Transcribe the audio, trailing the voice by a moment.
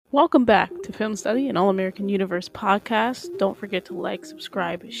Welcome back to Film Study, an All-American Universe podcast. Don't forget to like,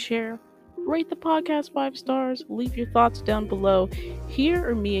 subscribe, share, rate the podcast 5 stars, leave your thoughts down below. Here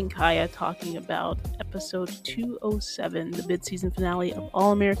are me and Kaya talking about episode 207, the mid-season finale of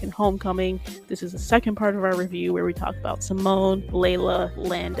All-American Homecoming. This is the second part of our review where we talk about Simone, Layla,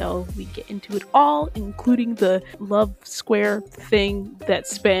 Lando. We get into it all, including the love square thing that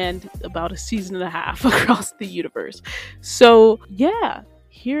spanned about a season and a half across the universe. So, yeah.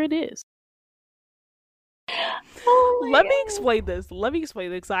 Here it is. Let me explain this.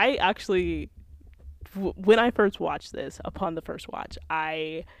 I actually, when I first watched this, upon the first watch,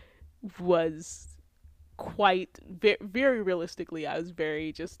 I was quite, very realistically, I was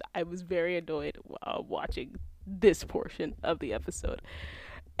very annoyed watching this portion of the episode.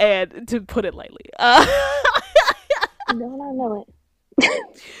 And to put it lightly. Don't I know it?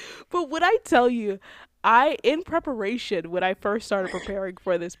 But when I tell you, in preparation, when I first started preparing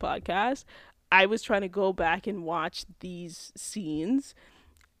for this podcast, I was trying to go back and watch these scenes.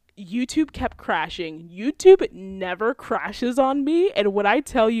 YouTube kept crashing. YouTube never crashes on me. And when I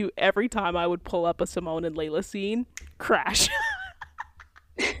tell you, every time I would pull up a Simone and Layla scene, crash.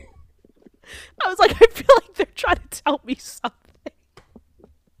 I was like, I feel like they're trying to tell me something.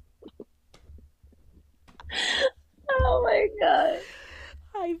 Oh my god.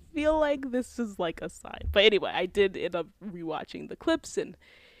 I feel like this is like a sign. But anyway, I did end up rewatching the clips and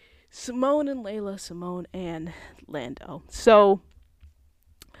Simone and Layla, Simone and Lando. So,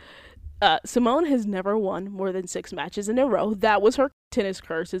 Simone has never won more than 6 matches in a row. That was her tennis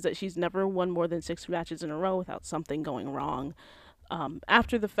curse, is that she's never won more than 6 matches in a row without something going wrong.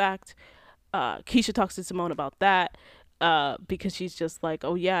 After the fact, Keisha talks to Simone about that. Because she's just like,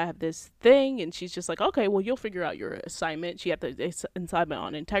 oh yeah, I have this thing, and she's just like, okay, well, you'll figure out your assignment. She had the assignment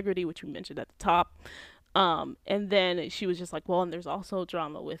on integrity, which we mentioned at the top. And then she was just like, well, and there's also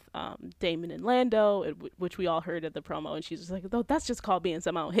drama with Damon and Lando, which we all heard at the promo, and she's just like, oh, that's just called being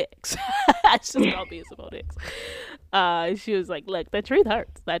Simone Hicks. That's just called being Simone Hicks. She was like, look, that truth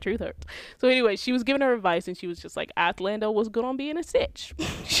hurts. So anyway, she was giving her advice, and she was just like, ask Lando was good on being a stitch.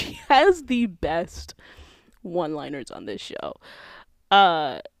 She has the best one-liners on this show.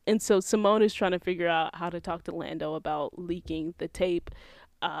 And so Simone is trying to figure out how to talk to Lando about leaking the tape.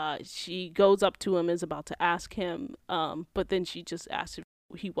 She goes up to him, is about to ask him, but then she just asks if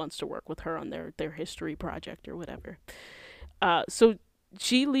he wants to work with her on their history project or whatever. So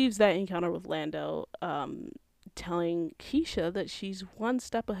she leaves that encounter with Lando, telling Keisha that she's one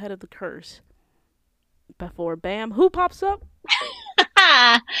step ahead of the curse. Before bam, who pops up?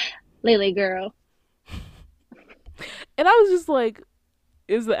 Lily girl. And I was just like,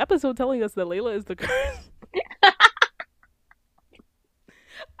 is the episode telling us that Layla is the curse?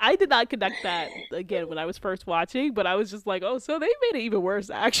 I did not connect that again when I was first watching, but I was just like, oh, so they made it even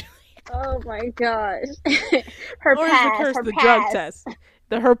worse, actually. Oh my gosh. Her or past, is the curse her the past. drug test?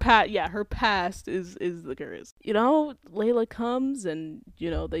 Her past is the curse. You know, Layla comes and,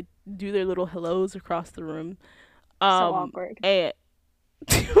 they do their little hellos across the room. So awkward. And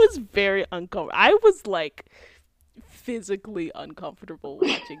it was very uncomfortable. I was like physically uncomfortable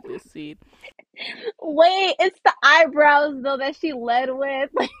watching this scene. Wait, it's the eyebrows though that she led with.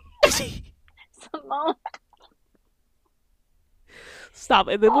 Simone. Stop.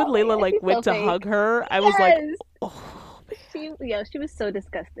 And then when Layla went to hug her, I was like, oh. She was so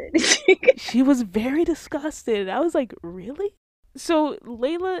disgusted. She was very disgusted. I was like, really? So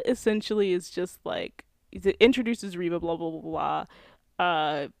Layla essentially is just like, it introduces Reva, blah blah blah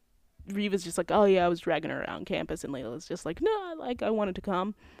blah. Reva's just like, oh yeah, I was dragging her around campus, and Layla's just like, no, I wanted to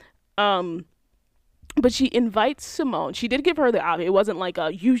come. But she invites Simone. She did give her the option. It wasn't like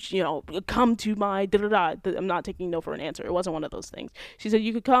you come to my I'm not taking no for an answer. It wasn't one of those things. She said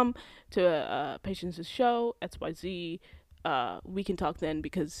you could come to Patience's show, XYZ. We can talk then,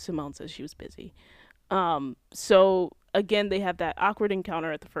 because Simone says she was busy. So again, they have that awkward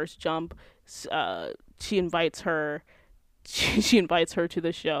encounter at the first jump. She invites her. She invites her to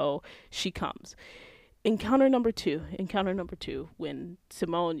the show. She comes. Encounter number two, when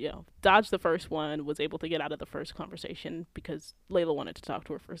Simone, dodged the first one, was able to get out of the first conversation because Layla wanted to talk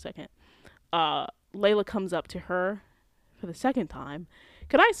to her for a second. Layla comes up to her for the second time.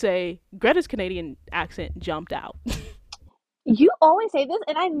 Can I say, Greta's Canadian accent jumped out. You always say this,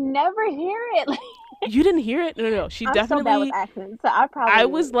 and I never hear it. You didn't hear it? No. She I'm definitely. So bad with accents, so I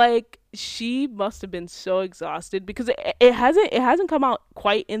was like, she must have been so exhausted, because it hasn't come out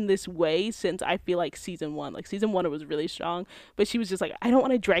quite in this way since, I feel like, season 1. Like season 1, it was really strong, but she was just like, I don't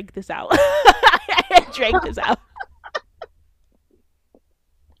want to drag this out.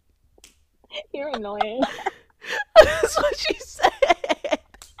 You're annoying. That's what she said.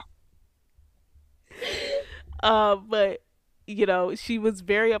 But she was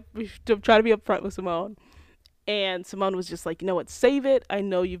very trying to be upfront with Simone. And Simone was just like, you know what, save it. I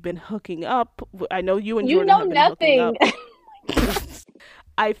know you've been hooking up. I know you and You Jordan know have been hooking nothing. up.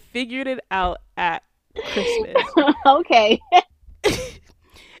 I figured it out at Christmas. Okay.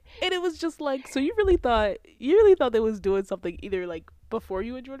 And it was just like, so you really thought they was doing something either like before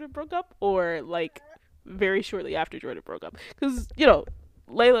you and Jordan broke up or like very shortly after Jordan broke up. Because,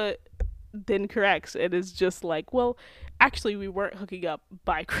 Layla then corrects and is just like, well, actually we weren't hooking up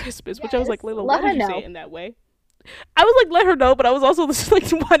by Christmas, which I was Yes. like, Layla, why Let her did you say know. it in that way? I was like, let her know, but I was also just like,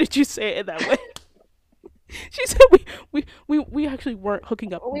 why did you say it in that way? She said we actually weren't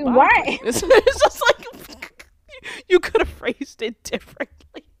hooking up We by weren't. Christmas. It's just like you could have phrased it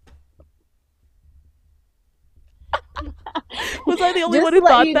differently. Was I the only Just one to who let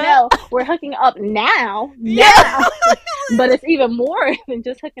thought you that? know, we're hooking up now. Yeah. Now. But it's even more than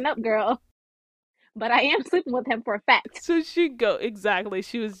just hooking up, girl. But I am sleeping with him for a fact. So exactly.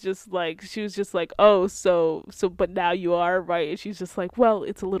 She was just like, oh, but now you are right. And she's just like, well,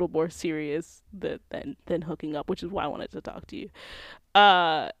 it's a little more serious than hooking up, which is why I wanted to talk to you.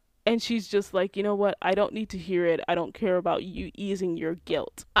 And she's just like, you know what? I don't need to hear it. I don't care about you easing your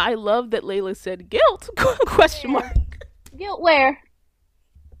guilt. I love that Layla said guilt? Question Where? mark. Guilt where?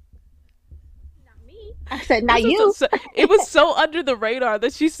 Not me. I said, not you. It was so under the radar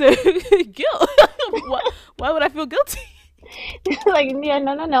that she said guilt. Why would I feel guilty? Like, yeah,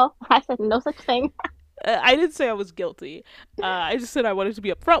 no. I said no such thing. I didn't say I was guilty. I just said I wanted to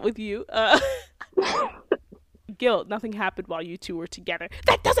be upfront with you. Guilt. Nothing happened while you two were together.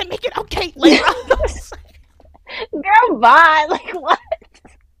 That doesn't make it okay. Later on. Girl, bye. Like, what?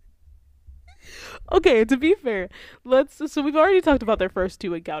 Okay, to be fair, so we've already talked about their first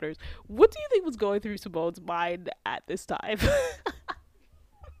two encounters. What do you think was going through Simone's mind at this time?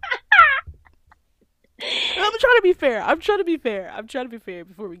 I'm trying to be fair. I'm trying to be fair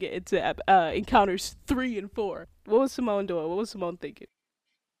before we get into encounters 3 and 4. What was Simone doing? What was Simone thinking?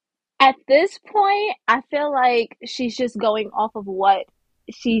 At this point, I feel like she's just going off of what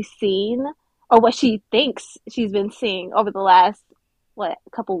she's seen or what she thinks she's been seeing over the last, what,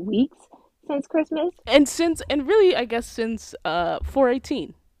 couple weeks since Christmas. And really, I guess since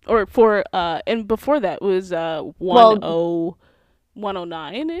 418 or 4 and before that was Well,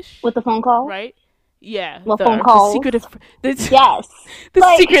 109 ish, with the phone calls. right? Yeah, Well, phone the calls. secretive the, Yes. the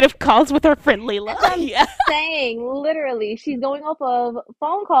Like, secretive calls with her friend Layla. that's what I'm Yeah. saying. Literally, she's going off of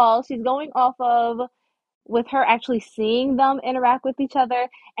phone calls. She's going off of with her actually seeing them interact with each other.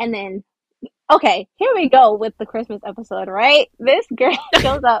 And then, okay, here we go with the Christmas episode, right? This girl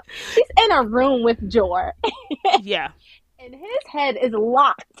shows up. She's in a room with Jor, Yeah. and his head is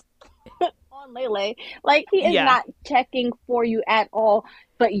locked on Lele. Like, he is Yeah. not checking for you at all.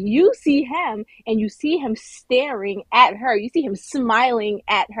 But you see him, and you see him staring at her. You see him smiling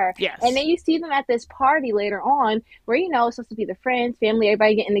at her. Yes. And then you see them at this party later on, where it's supposed to be the friends, family,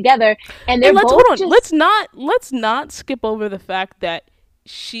 everybody getting together, and they're And both hold on. just Let's not skip over the fact that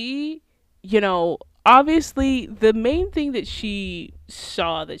she, obviously the main thing that she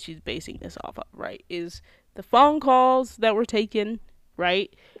saw that she's basing this off of, right, is the phone calls that were taken,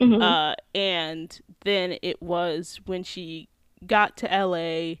 right? mhm. And then it was when she got to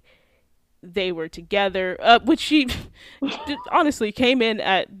LA, they were together, which she honestly came in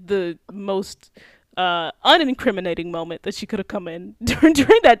at the most unincriminating moment that she could have come in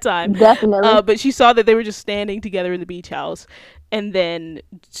during that time. Definitely. But she saw that they were just standing together in the beach house, and then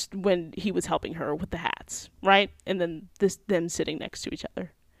when he was helping her with the hats, right, and then them sitting next to each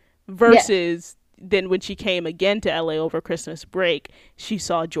other, Yes. versus then when she came again to LA over Christmas break, she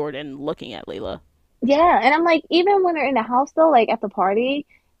saw Jordan looking at Layla. Yeah. And I'm like, even when they're in the house though, like at the party,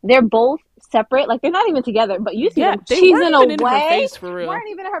 they're both separate. Like they're not even together, but you see Yeah, them they cheesing weren't even in her away. face for real. Weren't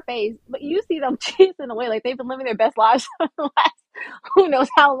even in her face, but you see them cheesing away. Like they've been living their best lives for the last who knows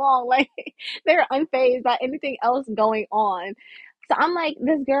how long. Like they're unfazed by anything else going on. So I'm like,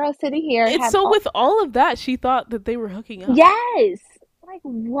 this girl sitting here It's have so with all of that, she thought that they were hooking up. yes. Like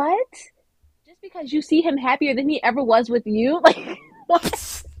what? Just because you see him happier than he ever was with you? Like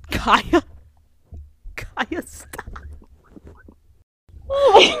what? Kaya, stop.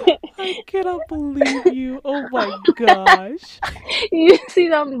 I cannot believe you. Oh my gosh. You see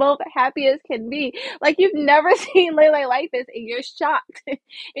them both happy as can be. Like you've never seen Lele like this, and you're shocked. And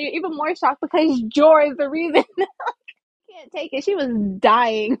you're even more shocked because Jor is the reason. Can't take it. She was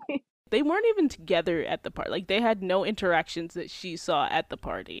dying. They weren't even together at the party. Like they had no interactions that she saw at the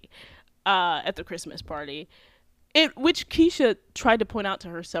party, at the Christmas party. Which Keisha tried to point out to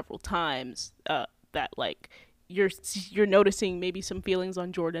her several times, that like you're noticing maybe some feelings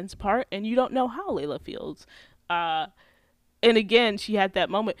on Jordan's part, and you don't know how Layla feels. Uh, and again, she had that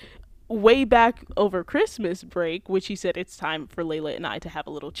moment way back over Christmas break, which she said it's time for Layla and I to have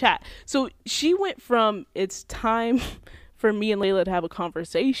a little chat. So she went from it's time for me and Layla to have a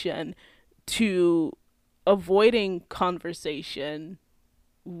conversation to avoiding conversation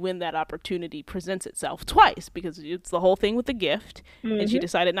when that opportunity presents itself twice, because it's the whole thing with the gift, and she Mm-hmm.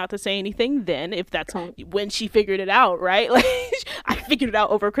 decided not to say anything then, if that's when she figured it out, right? Like, I figured it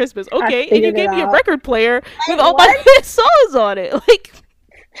out over Christmas. I Okay, and you figured it gave me a out. record player with Like, all my what? hit songs on it. Like,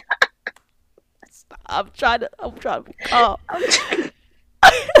 I'm trying to be calm.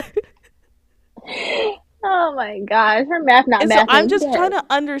 Oh my gosh, her math not And so I'm mathing. just trying Yes. to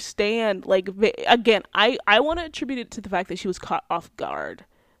understand, like, again, I want to attribute it to the fact that she was caught off guard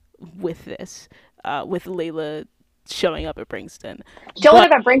with this, with Layla showing up at Princeton. Showing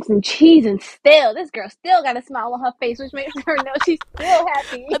But up at Brinks and cheese, and still, this girl still got a smile on her face, which makes her know she's still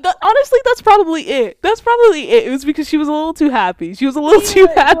happy. honestly, that's probably it. That's probably it. It was because she was a little too happy. She was a little She too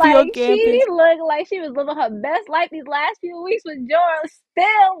looked happy on like campus. she was living her best life these last few weeks with Joel.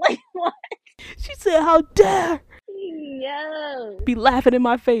 Still, like, what? She said, "How dare Yo, be laughing in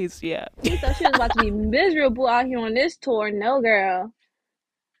my face?" Yeah, she thought she was about to be miserable out here on this tour. No, girl.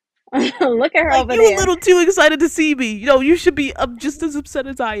 Look at her like over you a there. little too excited to see me. You know, you should be just as upset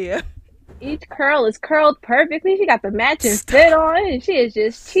as I am. Each curl is curled perfectly. She got the matching fit Stop. on, and she is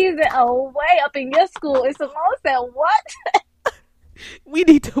just cheesing away up in your school. And Simone said, "What? We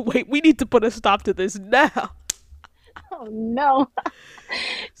need to wait. We need to put a stop to this now. Oh no!"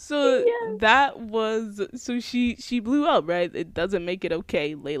 So Yeah. that was so she blew up, right? It doesn't make it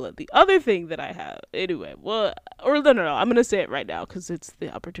okay, Layla. The other thing that I have, anyway, well, or no, I'm gonna say it right now because it's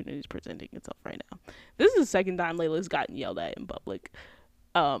the opportunity is presenting itself right now. This is the second time Layla's gotten yelled at in public,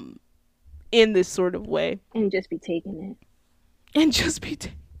 um, in this sort of way, And just be taking it. and just be.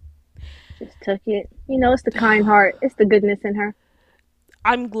 Just took it. You know, it's the kind heart. It's the goodness in her.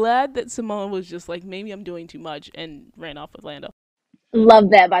 I'm glad that Simone was just like, maybe I'm doing too much, and ran off with Lando.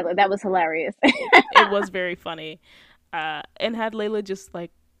 Love that, by the way. That was hilarious. It was very funny, and had Layla just like,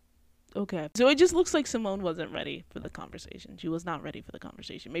 okay. So it just looks like Simone wasn't ready for the conversation. She was not ready for the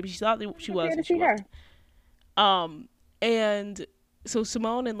conversation. Maybe she thought that she was, Here to and she see wasn't. her. And so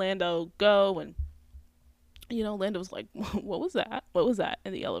Simone and Lando go, and Lando's like, "What was that? What was that?"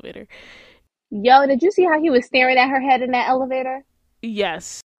 in the elevator. Yo, did you see how he was staring at her head in that elevator?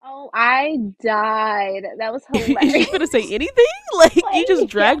 Yes. Oh, I died. That was Is she hilarious. gonna say anything? Like, you just Like, yeah.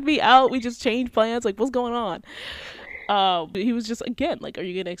 dragged me out. We just changed plans. Like, what's going on? He was just again like, "Are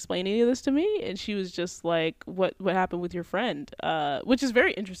you gonna explain any of this to me?" And she was just like, "What happened with your friend?" Which is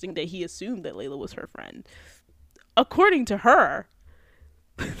very interesting that he assumed that Layla was her friend, according to her.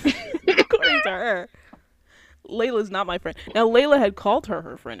 According to her, Layla's not my friend. Now, Layla had called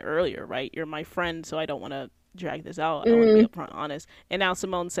her friend earlier, right? "You're my friend, so I don't want to drag this out. I want to be Mm. upfront honest." And now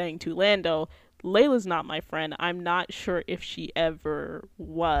Simone's saying to Lando, "Layla's not my friend. I'm not sure if she ever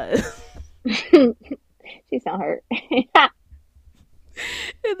was." She sound hurt.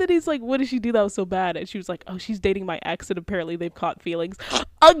 And then he's like, "What did she do that was so bad?" And she was like, "Oh, she's dating my ex, and apparently they've caught feelings."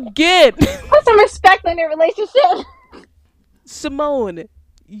 Again! Put some respect on their relationship. Simone,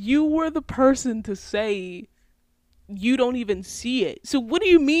 you were the person to say you don't even see it. So what do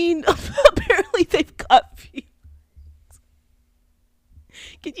you mean apparently they've caught feelings?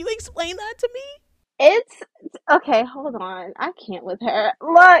 Can you explain that to me? It's okay. Hold on. I can't with her.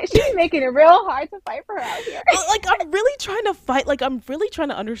 Look, she's making it real hard to fight for her out here. Like, I'm really trying to fight. Like, I'm really trying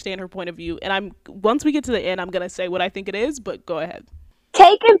to understand her point of view. And once we get to the end, I'm going to say what I think it is, but go ahead.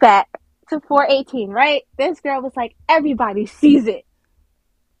 Take it back to 418, right? This girl was like, everybody sees it.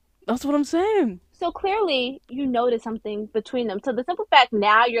 That's what I'm saying. So clearly, you noticed something between them. So the simple fact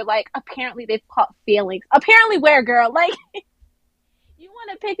now you're like, apparently they've caught feelings. Apparently, where, girl? Like, you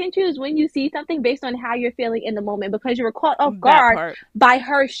want to pick and choose when you see something based on how you're feeling in the moment because you were caught off That guard part. by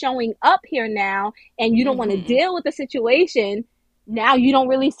her showing up here now and you don't want to deal with the situation. Now you don't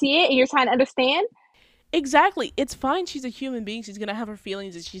really see it and you're trying to understand. Exactly. It's fine. She's a human being. She's going to have her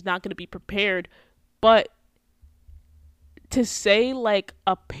feelings and she's not going to be prepared. But to say, like,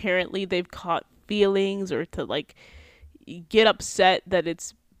 apparently they've caught feelings, or to, like, get upset that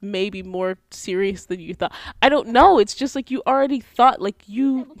it's maybe more serious than you thought. I don't know. It's just like you already thought, like,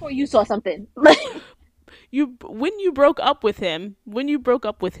 Before you saw something. when you broke up with him,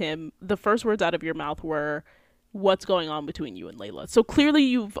 the first words out of your mouth were, "What's going on between you and Layla?" So clearly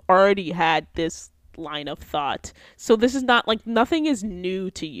you've already had this, line of thought. So this is not like, nothing is new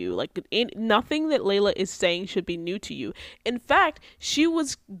to you. Like, nothing that Layla is saying should be new to you. In fact, she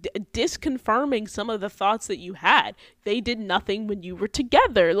was disconfirming some of the thoughts that you had. They did nothing when you were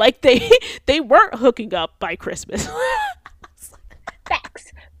together. Like, they weren't hooking up by Christmas.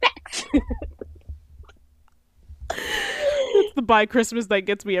 Facts. It's the by Christmas that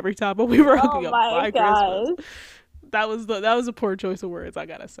gets me every time. But we were hooking up by gosh. Christmas. That was a poor choice of words, I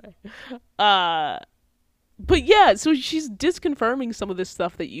gotta say. But yeah, so she's disconfirming some of this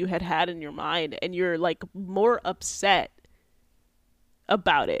stuff that you had in your mind, and you're like more upset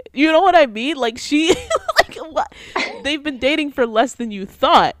about it. You know what I mean? Like, she, like, what? They've been dating for less than you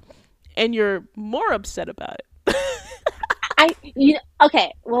thought, and you're more upset about it.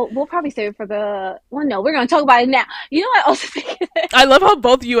 Okay, well, we'll probably save it for no, we're going to talk about it now. You know what I also think? I love how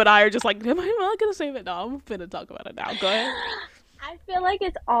both you and I are just like, am I not going to save it? No, I'm going to talk about it now. Go ahead. I feel like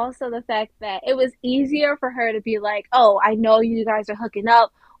it's also the fact that it was easier for her to be like, oh, I know you guys are hooking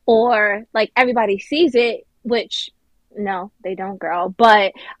up, or like everybody sees it, which no, they don't, girl.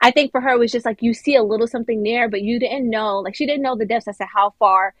 But I think for her, it was just like you see a little something there, but you didn't know, like she didn't know the depths as to how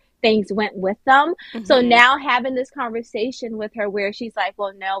far things went with them. Mm-hmm. So now having this conversation with her where she's like,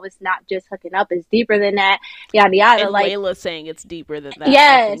 well, no, it's not just hooking up, it's deeper than that, yada yada. And like Layla saying it's deeper than that.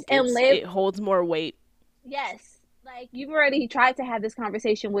 Yes, and it holds more weight. Yes, like you've already tried to have this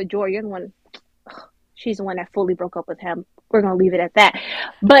conversation with Joy. You're the one. She's the one that fully broke up with him. We're gonna leave it at that.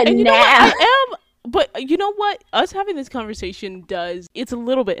 But and now I am. But you know what? Us having this conversation it's a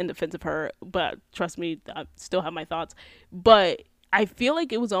little bit in defense of her, but trust me, I still have my thoughts. But I feel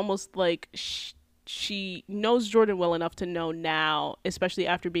like it was almost like she knows Jordan well enough to know now, especially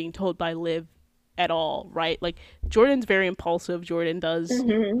after being told by Liv at all, right? Like, Jordan's very impulsive. Jordan does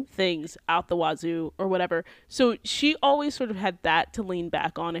things out the wazoo or whatever. So she always sort of had that to lean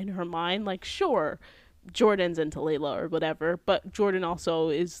back on in her mind. Like, sure, Jordan's into Layla or whatever, but Jordan also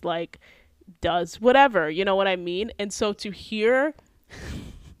is like, does whatever, you know what I mean? And so to hear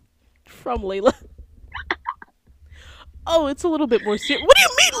from Layla, oh, it's a little bit more serious. What do you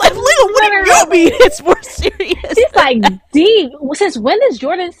mean, like, Layla? What do you mean it's more serious? She's like, deep. Since when does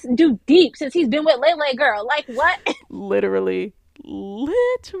Jordan do deep? Since he's been with Layla, girl. Like, what? Literally.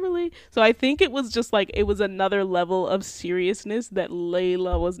 So I think it was just like, it was another level of seriousness that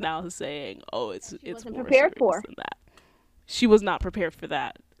Layla was now saying, oh, it's wasn't more prepared serious for than that. She was not prepared for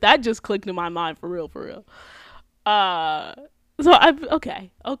that. That just clicked in my mind for real. So I'm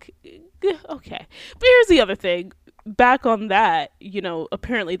okay. But here's the other thing. Back on that, you know,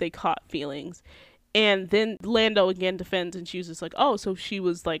 apparently they caught feelings, and then Lando again defends, and she was just like, oh, so she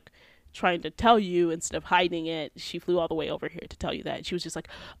was like trying to tell you instead of hiding it. She flew all the way over here to tell you that. And she was just like,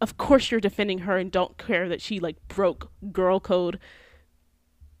 of course you're defending her and don't care that she like broke girl code.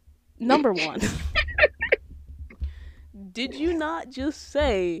 Number one. Did you not just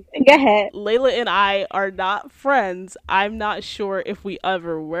say, go ahead, Layla and I are not friends? I'm not sure if we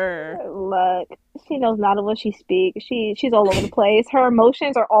ever were. Look, she knows not of what she speaks. She's all over the place. Her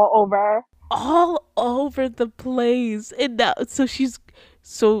emotions are all over the place. And now,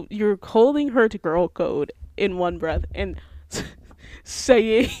 so you're holding her to girl code in one breath and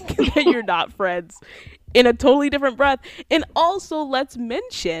saying that you're not friends in a totally different breath. And also, let's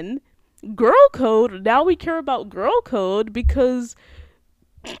mention girl code. Now we care about girl code because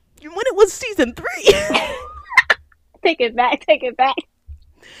when it was season 3. Take it back.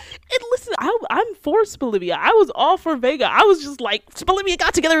 And listen, I'm for Spilivia. I was all for Vega. I was just like, Spilivia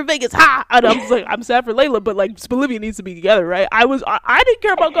got together in Vegas, ha! And I was like, I'm sad for Layla, but like, Spilivia needs to be together, right? I didn't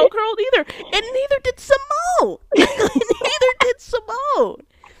care about Girl Code either, and neither did Simone.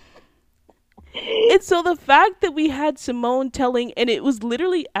 And so the fact that we had Simone telling, and it was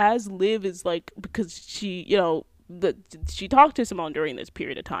literally as Liv is like, because she, you know, she talked to Simone during this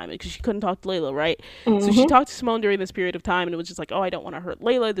period of time because she couldn't talk to Layla, right? Mm-hmm. So she talked to Simone during this period of time, and it was just like, oh, I don't want to hurt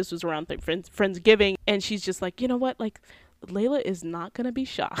Layla. This was around Friendsgiving, and she's just like, you know what? Like, Layla is not gonna be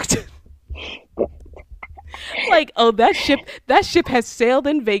shocked. Like, oh, that ship has sailed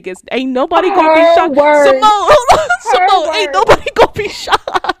in Vegas. Ain't nobody gonna be shocked. Simone, ain't nobody gonna be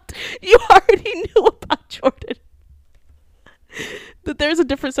shocked. You already knew about Jordan. That there's a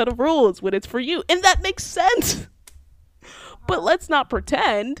different set of rules when it's for you, and that makes sense. But let's not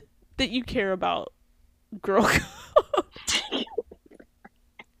pretend that you care about girl code.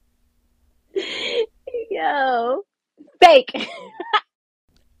 Yo, fake.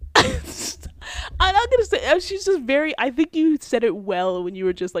 I'm not gonna say, she's just very, I think you said it well when you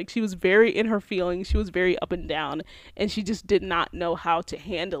were just like, she was very in her feelings, she was very up and down, and she just did not know how to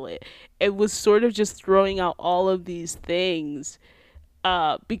handle it. It was sort of just throwing out all of these things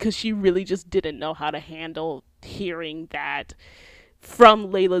because she really just didn't know how to handle hearing that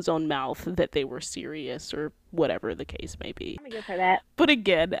from Layla's own mouth that they were serious or whatever the case may be. I'm gonna give her that. But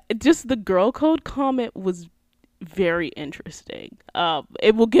again, just the girl code comment was very interesting. And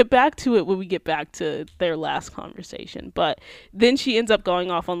we'll get back to it when we get back to their last conversation. But then she ends up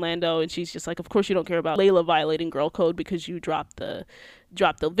going off on Lando, and she's just like, "Of course you don't care about Layla violating girl code because you dropped the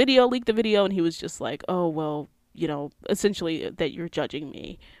video, leaked the video." And he was just like, "Oh well, essentially that you're judging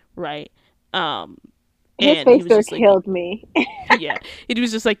me, right?" His And face he was there just like, killed me. yeah, it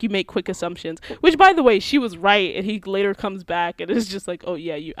was just like, you make quick assumptions, which, by the way, she was right. And he later comes back and is just like, "Oh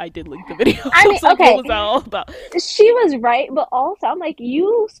yeah, I did leak the video." I mean, like, okay, what was that all about? she was right, but also I'm like,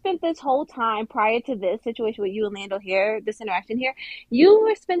 you spent this whole time prior to this situation with you and Lando here, this interaction here, you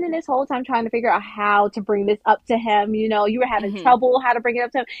were spending this whole time trying to figure out how to bring this up to him. You were having Hmm. trouble how to bring it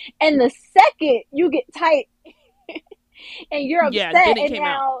up to him. And the second you get tight and you're Yeah, upset, then it and came out.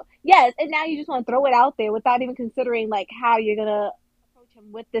 now, yes, and now you just want to throw it out there without even considering like how you're gonna approach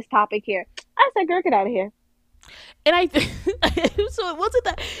him with this topic here. I said, girl, get out of here. And so it wasn't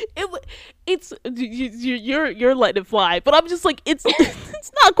that it's you're letting it fly, but I'm just like, it's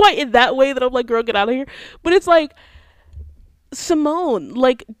it's not quite in that way that I'm like, "Girl, get out of here," but it's like, Simone,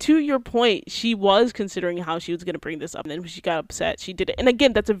 like, to your point, she was considering how she was going to bring this up, and then when she got upset, she did it. And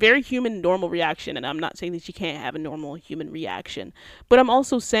again, that's a very human, normal reaction, and I'm not saying that she can't have a normal human reaction, but I'm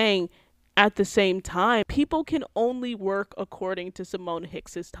also saying, at the same time, people can only work according to Simone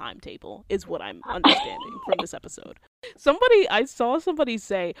Hicks's timetable, is what I'm understanding from this episode. I saw somebody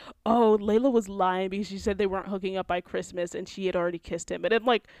say, "Oh, Layla was lying because she said they weren't hooking up by Christmas and she had already kissed him." And it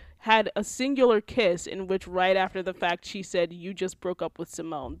like had a singular kiss in which right after the fact she said, "You just broke up with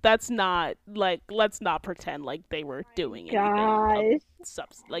Simone." That's not like, let's not pretend like they were doing anything of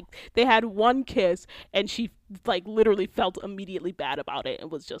Gosh. like, they had one kiss and she like literally felt immediately bad about it and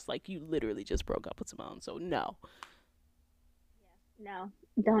was just like, "You literally just broke up with Simone." So no. No,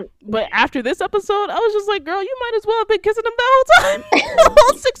 don't. But after this episode, I was just like, "Girl, you might as well have been kissing him that whole time, the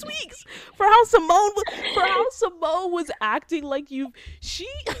whole 6 weeks, for how Simone was acting like she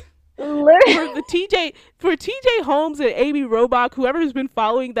Literally. for TJ Holmes and Amy Robach, whoever has been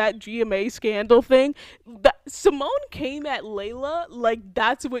following that GMA scandal thing, that Simone came at Layla like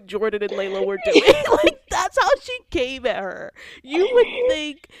that's what Jordan and Layla were doing. Like, that's how she came at her. You would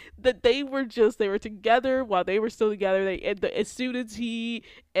think that they were together while they were still together. As soon as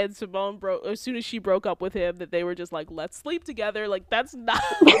as soon as she broke up with him, that they were just like, "Let's sleep together." Like, that's not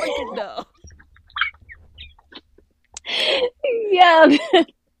like, no. Yeah.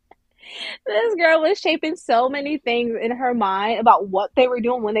 This girl was shaping so many things in her mind about what they were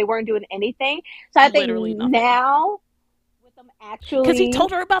doing when they weren't doing anything. So I think Literally nothing. now, with them Because he actually,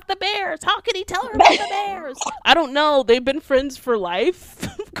 told her about the bears. How could he tell her about the bears? I don't know. They've been friends for life?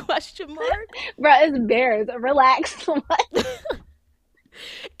 Question mark. bro, it's bears. Relax.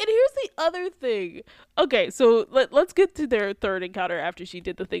 And here's the other thing. Okay, so let's get to their third encounter after she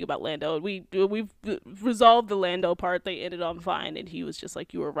did the thing about Lando. We've resolved the Lando part. They ended on fine, and he was just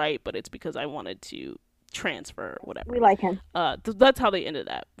like, "You were right, but it's because I wanted to transfer or whatever." We like him. That's how they ended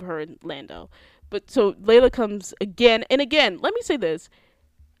that, her and Lando. But so Layla comes again, and again, let me say this: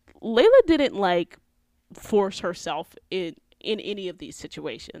 Layla didn't like force herself in any of these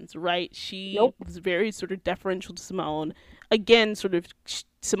situations, right? She Nope. was very sort of deferential to Simone. Again, sort of,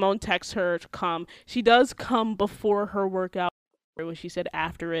 Simone texts her to come. She does come before her workout, when she said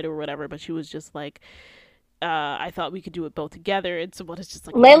after it or whatever, but she was just like, "I thought we could do it both together." And Simone is just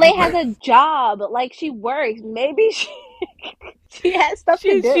like, Lele has a job. Like, she works. Maybe she has stuff to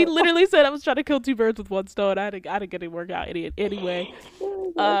she do. literally said, "I was trying to kill two birds with one stone. I had to get a workout anyway."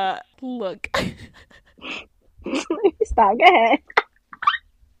 Look. Stop. Go ahead.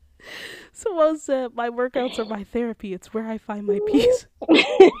 Simone said, "My workouts are my therapy. It's where I find my peace."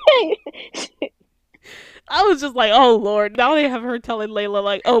 I was just like, "Oh Lord!" Now they have her telling Layla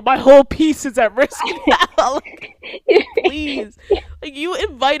like, "Oh, my whole piece is at risk now." Like, please, like, you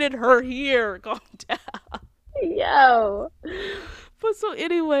invited her here. Calm down. Yo. But so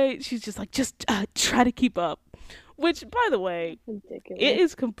anyway, she's just like, "Just try to keep up." Which, by the way, Ridiculous. it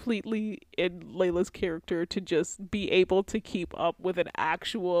is completely in Layla's character to just be able to keep up with an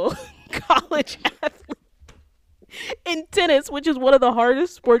actual college athlete in tennis, which is one of the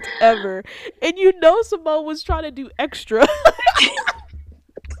hardest sports ever. And Simone was trying to do extra. And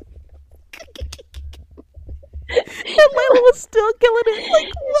Layla was still killing it.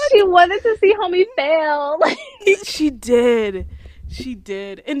 Like, what? She wanted to see homie fail. She did. She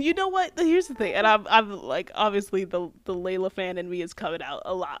did. And you know what? Here's the thing. And I'm like, obviously the Layla fan in me is coming out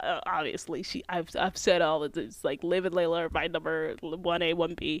a lot. Obviously, I've said all of this, like Liv and Layla are my number 1A,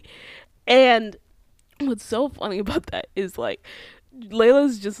 1B. And what's so funny about that is like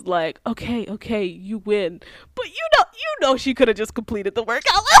Layla's just like, okay, you win. But you know she could have just completed the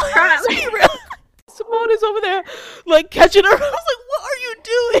workout. Let's be real. Simone is over there like catching her. I was like, what are you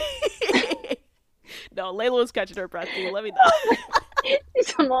doing? No, Layla was catching her breath too. Let me know.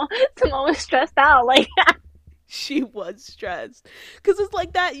 Simone, Simone was stressed out. Like, She was stressed because it's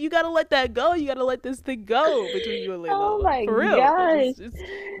like that. You gotta let that go. You gotta let this thing go between you and oh Layla my for real. gosh. It's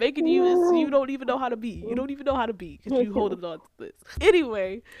making you. You don't even know how to be. You don't even know how to be because you holding on to this.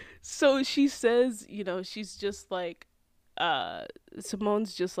 Anyway, so she says, she's just like,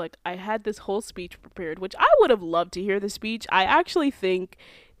 Simone's just like, I had this whole speech prepared, which I would have loved to hear the speech. I actually think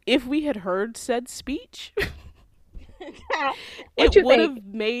if we had heard said speech, What it you would think? have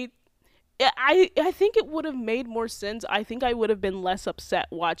made I think it would have made more sense. I think I would have been less upset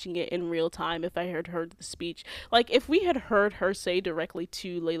watching it in real time if I had heard the speech. Like if we had heard her say directly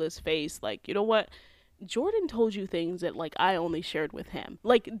to Layla's face, like, you know what? Jordan told you things that like I only shared with him.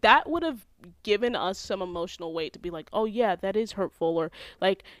 Like that would have given us some emotional weight to be like, "Oh yeah, that is hurtful," or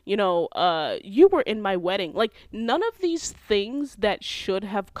like, you were in my wedding. Like none of these things that should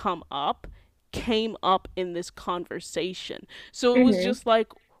have come up came up in this conversation. So it was Hmm. just like,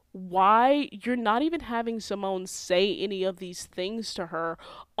 why you're not even having Simone say any of these things to her,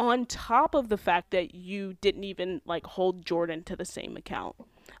 on top of the fact that you didn't even like hold Jordan to the same account,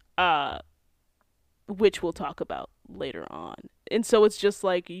 uh which we'll talk about later on. And so it's just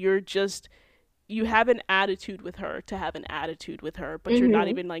like you have an attitude with her to have an attitude with her, but you're not Hmm.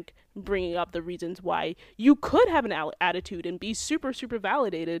 even like bringing up the reasons why you could have an attitude and be super super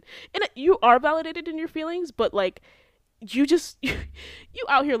validated. And you are validated in your feelings, but like you just you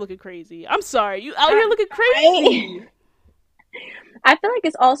out here looking crazy. I'm sorry, you out here looking Right? crazy. I feel like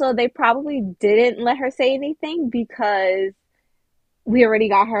it's also they probably didn't let her say anything because we already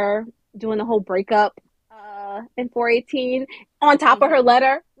got her doing the whole breakup in 418 on top of her Mm-hmm.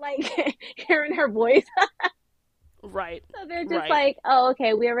 letter, like hearing her voice. Right, So they're just right. like, oh,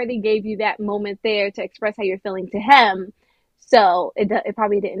 okay, we already gave you that moment there to express how you're feeling to him. So it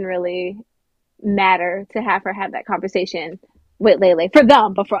probably didn't really matter to have her have that conversation with Lele for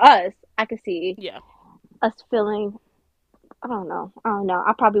them, but for us, I could see Yeah, us feeling. I don't know. I don't know.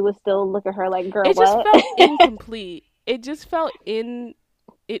 I probably would still look at her like, girl, it just what? felt incomplete.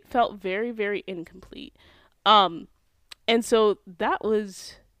 It felt very very incomplete. um and so that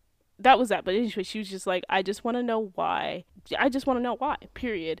was that. But anyway, she was just like, I just want to know why. I just want to know why,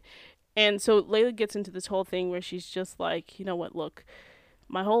 period. And so Layla gets into this whole thing where she's just like, you know what, look,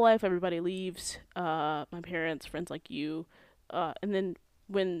 my whole life everybody leaves, my parents, friends like you, and then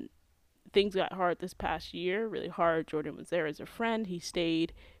when things got hard this past year, really hard, Jordan was there as a friend. He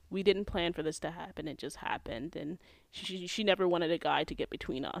stayed. We didn't plan for this to happen. It just happened, and she never wanted a guy to get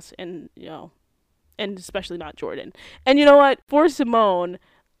between us, and and especially not Jordan. And you know what? For Simone,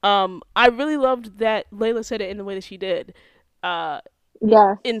 I really loved that Layla said it in the way that she did. Uh,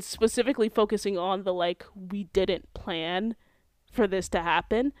 Yes. in specifically focusing on the like, we didn't plan for this to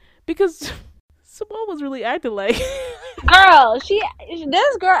happen, because Simone was really acting like Girl,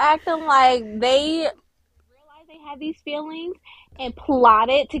 this girl acting like they realized they had these feelings and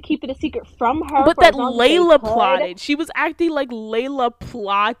plotted to keep it a secret from her but for that as long as they Layla could. plotted. She was acting like Layla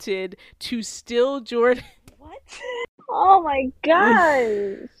plotted to steal Jordan. What? Oh my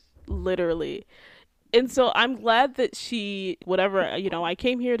gosh. Literally. And so I'm glad that she, whatever, I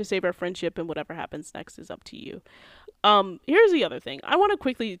came here to save our friendship, and whatever happens next is up to you. Here's the other thing. I want to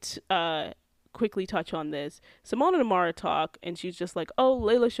quickly touch on this. Simone and Amara talk, and she's just like, "Oh,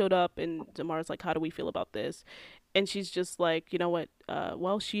 Layla showed up," and Amara's like, "How do we feel about this?" And she's just like, "You know what?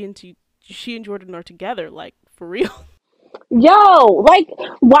 Well, she and Jordan are together, like for real." Yo, like,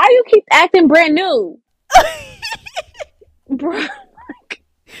 why you keep acting brand new? Bro,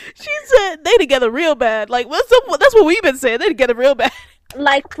 She said they together real bad. Like, that's what we've been saying. They together real bad.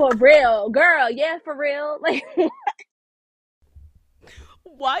 like for real. Girl, yeah, for real. Like,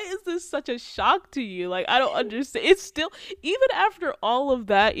 Why is this such a shock to you? Like, I don't understand. It's still, even after all of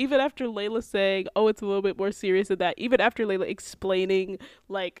that, even after Layla saying, "Oh, it's a little bit more serious than that," even after Layla explaining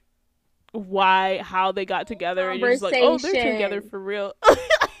like how they got together, and you're just like, "Oh, they're together conversation. for real."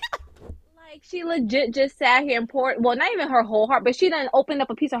 Like, she legit just sat here and poured, well, not even her whole heart, but she done opened up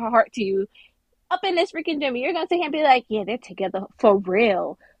a piece of her heart to you up in this freaking gym. You're gonna sit here and be like, yeah, they're together for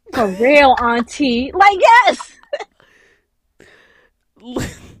real. For real, auntie. Like, yes.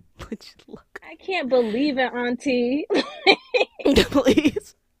 Which, look, I can't believe it, auntie.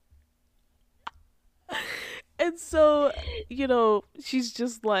 Please. And so, she's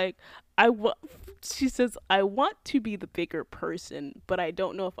just like, I want. She says, "I want to be the bigger person, but I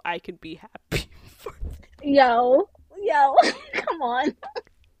don't know if I can be happy for them." Yo, come on. And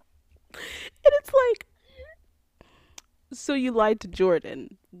it's like, so you lied to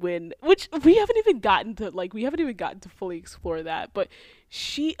Jordan which we haven't even gotten to fully explore that, but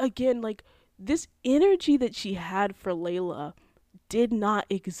she, again, like, this energy that she had for Layla did not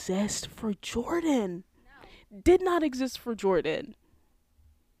exist for Jordan. Did not exist for Jordan.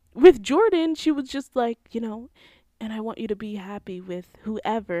 With Jordan, she was just like, and I want you to be happy with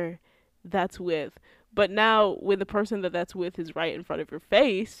whoever that's with. But now, when the person that's with is right in front of your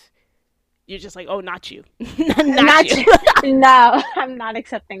face, you're just like, oh, not you. Not Not you. no, I'm not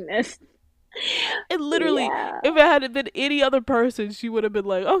accepting this. And literally, Yeah. if it had been any other person, she would have been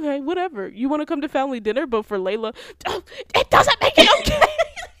like, okay, whatever. You want to come to family dinner, but for Layla, oh, it doesn't make it okay.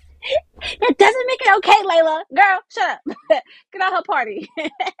 That doesn't make it okay, Layla. Girl, shut up. Get out her party.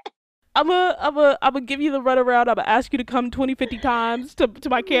 I'm give you the runaround. I'm gonna ask you to come 20, 50 times to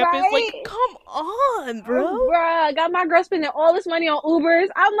my campus. Like, Right? come on, bro. Bruh, I got my girl spending all this money on Ubers.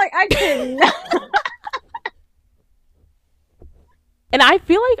 I'm like, I cannot. And I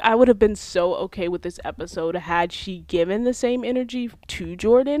feel like I would have been so okay with this episode had she given the same energy to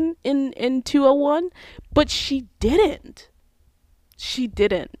Jordan in 201, but she didn't. She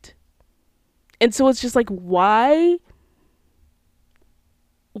didn't. And so it's just like, why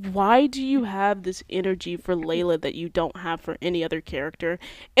do you have this energy for Layla that you don't have for any other character?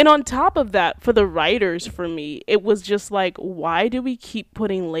 And on top of that, for the writers, for me, it was just like, why do we keep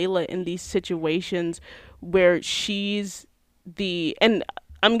putting Layla in these situations where she's and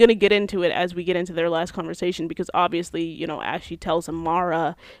I'm going to get into it as we get into their last conversation, because obviously, as she tells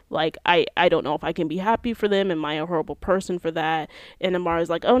Amara, like, I don't know if I can be happy for them. Am I a horrible person for that? And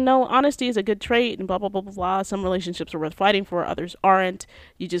Amara's like, oh no, honesty is a good trait, and blah, blah, blah, blah, blah. Some relationships are worth fighting for, others aren't.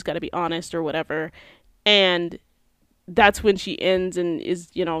 You just got to be honest or whatever. And that's when she ends and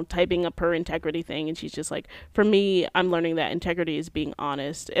is, typing up her integrity thing. And she's just like, for me, I'm learning that integrity is being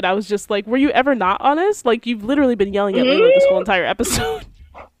honest. And I was just like, were you ever not honest? Like, you've literally been yelling at Layla this whole entire episode.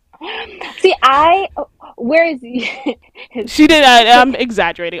 See, where is She did. I'm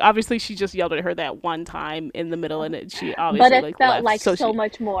exaggerating. Obviously, she just yelled at her that one time in the middle, and she obviously but it felt left. like so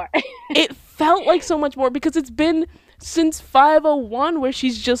much more. It felt like so much more because it's been since 501 where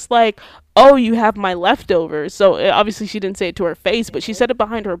she's just like, oh, you have my leftovers. So obviously she didn't say it to her face, but she said it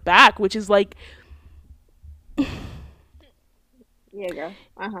behind her back, which is like, Yeah, girl.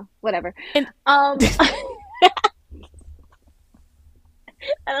 Whatever. And I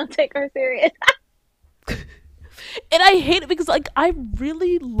don't take her serious. and I hate it because, like, I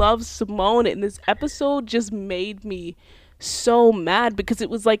really love Simone, and this episode just made me so mad because it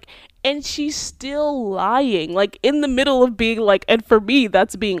was like, and she's still lying, like, in the middle of being like, and for me,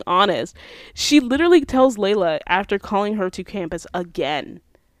 that's being honest. She literally tells Layla after calling her to campus again.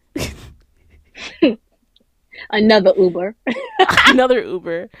 Another Uber. Another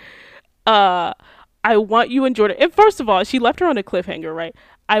Uber. I want you and Jordan. And first of all, she left her on a cliffhanger, right?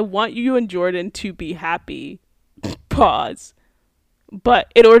 I want you and Jordan to be happy. Pause.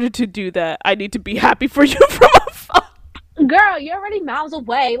 But in order to do that, I need to be happy for you from afar. Girl, you're already miles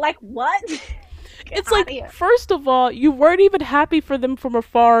away. Like, what? It's like, first of all, you weren't even happy for them from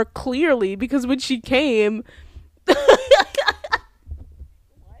afar, clearly, because when she came...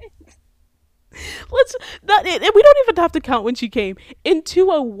 And we don't even have to count when she came. In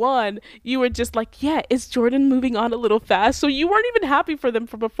 201, you were just like, yeah, is Jordan moving on a little fast? So you weren't even happy for them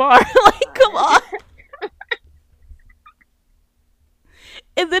from afar. Like, come on.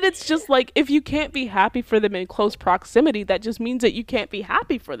 And then it's just like, if you can't be happy for them in close proximity, that just means that you can't be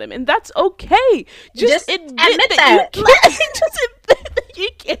happy for them. And that's okay. Just admit that. Just admit that you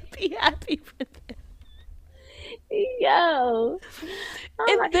can't be happy for them. Yo.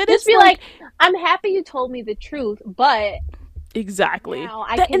 And then just be like, I'm happy you told me the truth, but exactly. now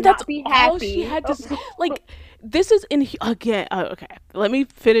I cannot be happy. All she had to like. This is in again. Okay, let me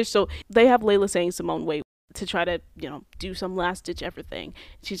finish. So they have Layla saying Simone wait to try to do some last ditch everything.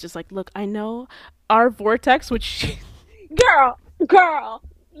 She's just like, look, I know our vortex, which girl,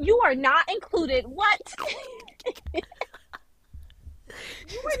 you are not included. What?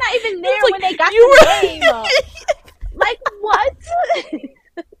 You were not even there when they got the name. Like, what?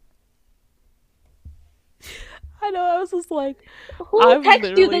 I know, I was just like, who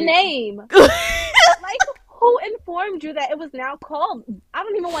texted you the name? Like, who informed you that it was now called? I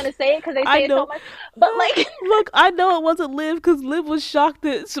don't even want to say it because they say it so much. But, like... Look, I know it wasn't Liv because Liv was shocked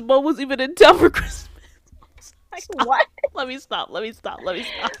that Simone was even in town for Christmas. Like, Stop. what? Let me stop. Let me stop. Let me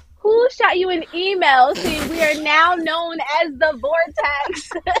stop. Who shot you an email saying we are now known as the Vortex?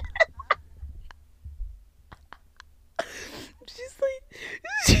 She's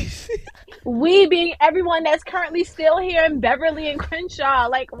she's, We being everyone that's currently still here in Beverly and Crenshaw.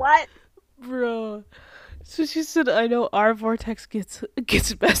 Like, what? bro. So she said, "I know our vortex gets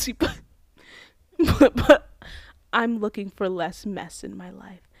messy, but I'm looking for less mess in my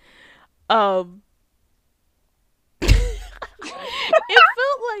life." Um, it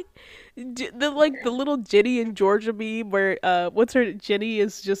felt like the little Jenny and Georgia meme where what's her Jenny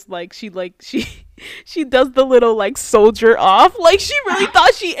is just she does the little like soldier off, like she really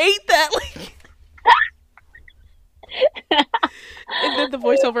thought she ate that, like. And then the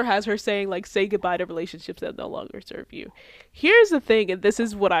voiceover has her saying like, say goodbye to relationships that no longer serve you. Here's the thing, and this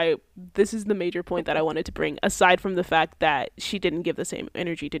is the major point that I wanted to bring, aside from the fact that she didn't give the same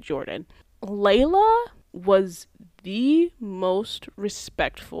energy to Jordan. Layla was the most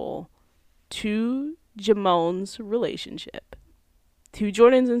respectful to Jamon's relationship, to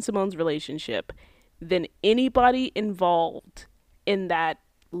Jordan's and Simone's relationship, than anybody involved in that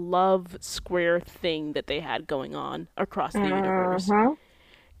love square thing that they had going on across the universe.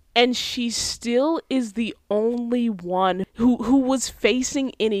 And she still is the only one who was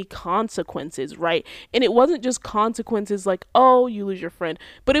facing any consequences, right? And it wasn't just consequences like, oh, you lose your friend,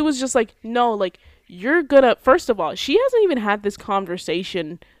 but it was just like, no, like, you're gonna, first of all, she hasn't even had this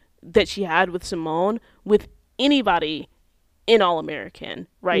conversation that she had with Simone with anybody in All American,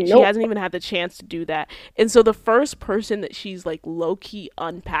 right? She Nope. hasn't even had the chance to do that. And so the first person that she's like low key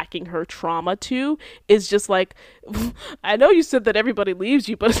unpacking her trauma to is just like, I know you said that everybody leaves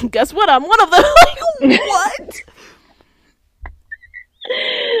you, but guess what? I'm one of them. Like, what?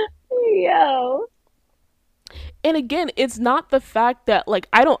 Yo. And again, it's not the fact that like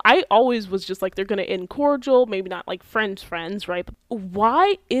I always was just like they're gonna end cordial, maybe not like friends, right? But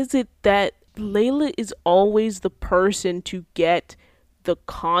why is it that Layla is always the person to get the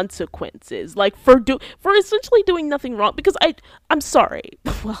consequences, like for essentially doing nothing wrong? Because I'm sorry,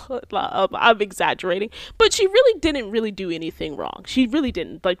 well, I'm exaggerating, but she really didn't really do anything wrong. She really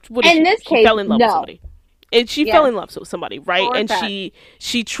didn't. Like, what did In this she case, fell in love with no. somebody. And she fell Yes. in love with somebody, right? For a And fact.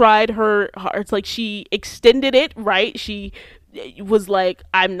 she tried it's like she extended it, right? She was like,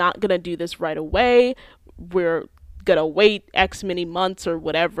 I'm not gonna do this right away. We're gonna wait X many months or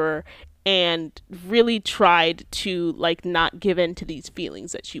whatever, and really tried to like not give in to these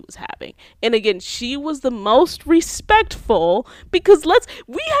feelings that she was having. And again, she was the most respectful, because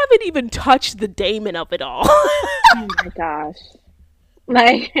we haven't even touched the Damon of it all. Oh my gosh.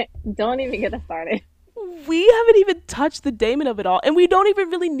 Like, don't even get us started. We haven't even touched the Damon of it all, and we don't even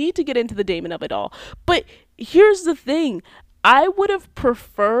really need to get into the Damon of it all. But here's the thing. I would have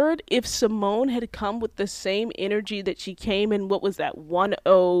preferred if Simone had come with the same energy that she came in. What was that?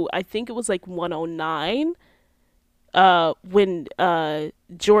 I think it was like 109 when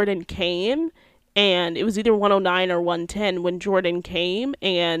Jordan came, and it was either 109 or 110 when Jordan came,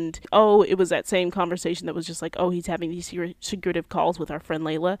 and it was that same conversation that was just like, oh, he's having these secretive calls with our friend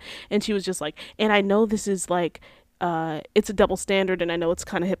Layla, and she was just like, and I know this is like it's a double standard, and I know it's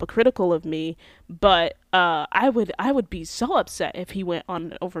kind of hypocritical of me, but I would be so upset if he went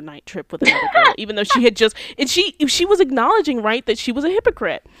on an overnight trip with another girl, even though she had just, and she was acknowledging, right, that she was a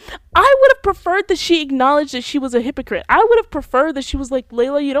hypocrite. I would have preferred that she acknowledged that she was a hypocrite. I would have preferred that she was like,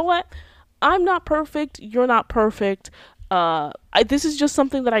 Layla, you know what? I'm not perfect. You're not perfect. This is just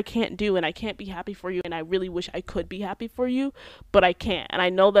something that I can't do, and I can't be happy for you, and I really wish I could be happy for you, but I can't. And I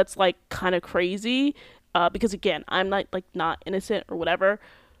know that's like kind of crazy, because again, I'm not innocent or whatever.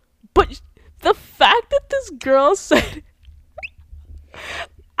 But the fact that this girl said,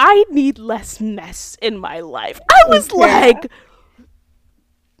 I need less mess in my life, I was Yeah. like,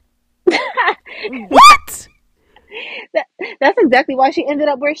 what? That's exactly why she ended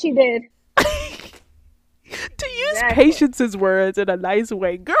up where she did. To use Exactly. Patience's words in a nice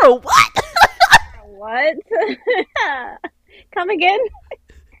way, girl, what? What? Come again?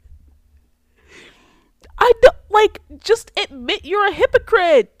 I don't, like, just admit you're a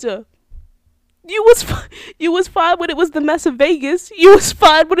hypocrite. You was fine when it was the mess of Vegas. You was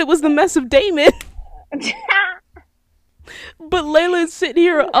fine when it was the mess of Damon. But Layla's sitting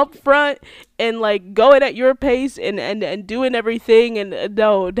here up front and like going at your pace and doing everything, and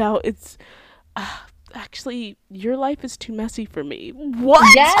no, it's actually your life is too messy for me. What?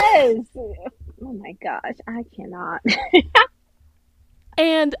 Yes. Oh my gosh, I cannot.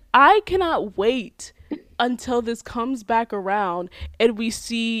 And I cannot wait until this comes back around and we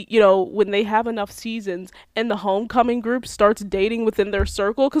see, when they have enough seasons and the homecoming group starts dating within their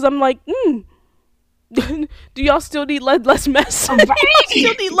circle, because I'm like, Do y'all still need less mess? Do y'all still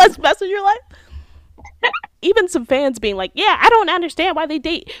Right. need less mess in your life? Even some fans being like, yeah, I don't understand why they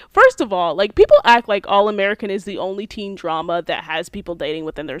date. First of all, like, people act like All American is the only teen drama that has people dating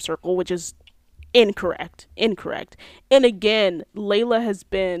within their circle, which is incorrect. Incorrect. And again, Layla has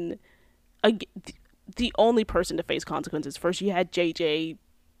been a, the only person to face consequences. First, you had JJ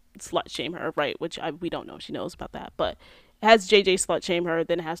slut shame her, right? Which we don't know if she knows about that, but has JJ slut shame her,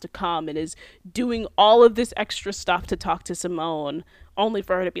 then has to come and is doing all of this extra stuff to talk to Simone, only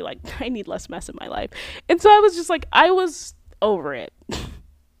for her to be like, I need less mess in my life. And so I was just like, I was over it.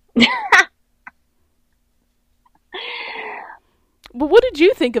 But what did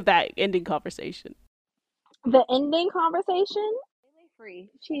you think of that ending conversation? The ending conversation. Free.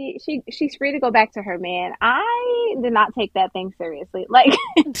 She's free to go back to her man. I did not take that thing seriously. Like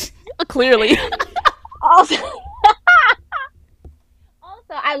Clearly. also,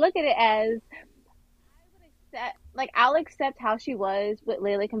 also I look at it as like I'll accept how she was with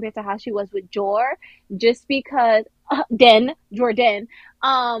Layla compared to how she was with Jor, just because Jordan.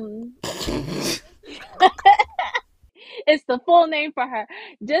 Um, it's the full name for her.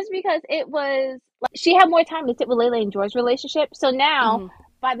 Just because it was like she had more time to sit with Layla and Jor's relationship. So now, Mm-hmm.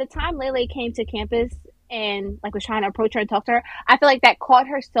 by the time Layla came to campus and like was trying to approach her and talk to her, I feel like that caught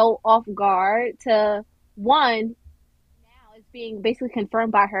her so off guard to one now it's being basically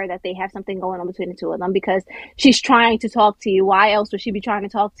confirmed by her that they have something going on between the two of them because she's trying to talk to you. Why else would she be trying to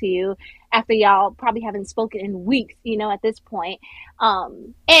talk to you after y'all probably haven't spoken in weeks, at this point?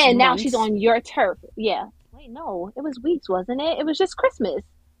 And now she's Months. on your turf. Yeah. Wait, no, it was weeks, wasn't it? It was just Christmas.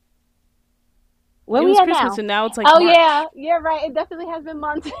 Where It we was at Christmas now? and now it's like Oh yeah, March. you're right. It definitely has been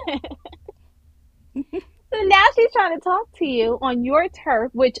months. So now she's trying to talk to you on your turf,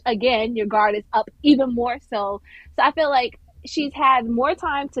 which again, your guard is up even more so. So I feel like she's had more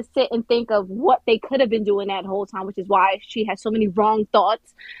time to sit and think of what they could have been doing that whole time, which is why she has so many wrong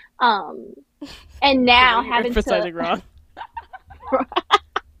thoughts. Um, and The now way you're having to emphasizing wrong.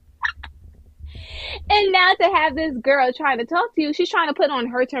 and now to have this girl trying to talk to you, she's trying to put on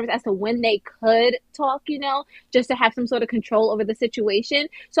her terms as to when they could talk, just to have some sort of control over the situation.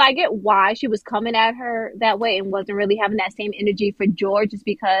 So I get why she was coming at her that way and wasn't really having that same energy for George, just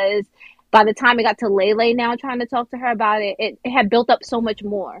because by the time it got to Lele now trying to talk to her about it, it had built up so much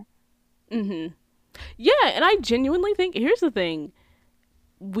more. Mm-hmm. Yeah, and I genuinely think, here's the thing.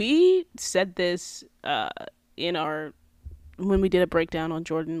 We said this in our when we did a breakdown on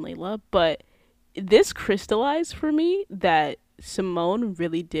Jordan and Layla, but this crystallized for me that Simone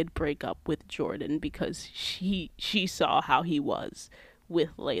really did break up with Jordan because she saw how he was with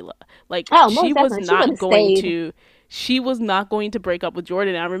Layla. Like, Oh, most definitely. She would have stayed. she was not going to break up with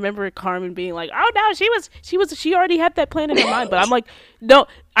Jordan. And I remember Carmen being like, "Oh no, she already had that plan in her mind." But I'm like, "No,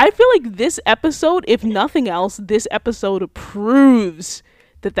 I feel like this episode, if nothing else, this episode proves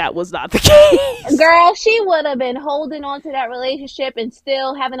that that was not the case." Girl, she would have been holding on to that relationship and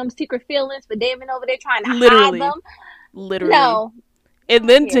still having them secret feelings for Damon over there trying to hide Literally, them. literally. No, And no,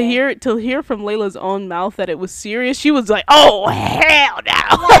 then yeah. to hear from Layla's own mouth that it was serious, she was like, "Oh hell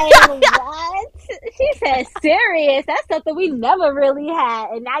Like, no!" what? She said serious. That's something we never really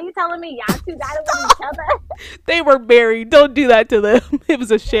had. And now you telling me y'all two got it with each other? They were married. Don't do that to them. It was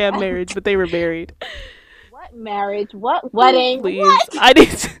a sham marriage, but they were married. What marriage? What Oh, wedding? please. What? I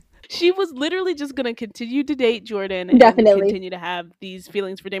didn't. She was literally just gonna continue to date Jordan and Definitely. continue to have these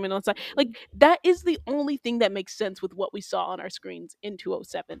feelings for Damon on the side. Like, that is the only thing that makes sense with what we saw on our screens in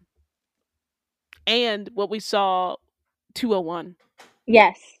 207 and what we saw 201.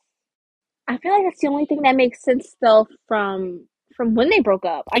 Yes. I feel like that's the only thing that makes sense though from when they broke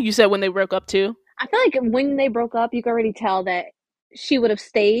up. I You said when they broke up too. I feel like when they broke up, you could already tell that she would have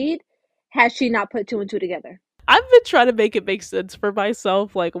stayed had she not put two and two together. I've been trying to make it make sense for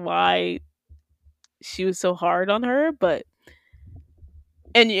myself, like why she was so hard on her, but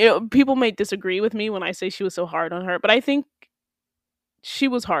and people may disagree with me when I say she was so hard on her, but I think she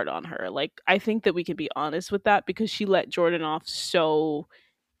was hard on her. Like, I think that we can be honest with that because she let Jordan off so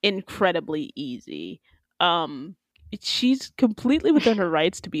incredibly easy. Um she's completely within her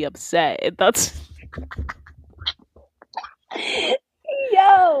rights to be upset. And that's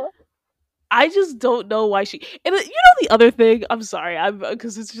Yo. I just don't know why she. And the other thing. I'm sorry. I'm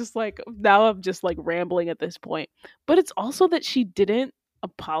because it's just like now I'm just like rambling at this point. But it's also that she didn't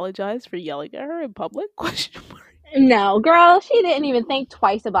apologize for yelling at her in public? Question mark. No, girl, she didn't even think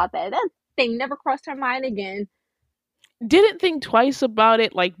twice about that. That thing never crossed her mind again. Didn't think twice about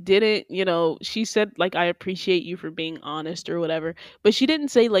it. Like, didn't she said like, I appreciate you for being honest or whatever, but she didn't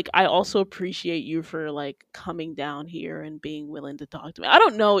say like, I also appreciate you for like coming down here and being willing to talk to me. I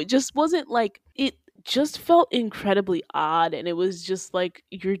don't know, it just wasn't like it. just felt incredibly odd. And it was just like,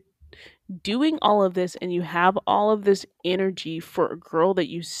 you're doing all of this and you have all of this energy for a girl that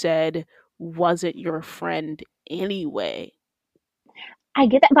you said wasn't your friend anyway. I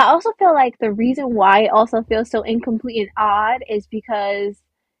get that, but I also feel like the reason why it also feels so incomplete and odd is because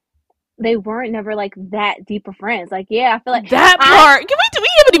they weren't never like that deep of friends. Like, yeah, I feel like That I, part, can we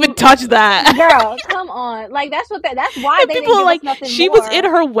haven't even touched that. girl, come on, like that's why And they people didn't are give us like, nothing she was in more.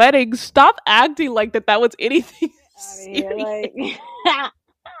 her wedding. Stop acting like that was anything Out of here, serious. like.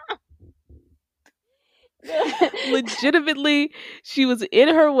 Legitimately, she was in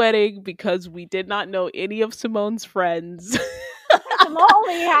her wedding because we did not know any of Simone's friends. Simone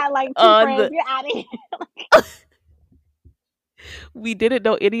only had like two on friends. the You're out of here. We didn't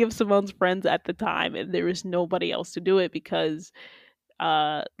know any of Simone's friends at the time, and there was nobody else to do it because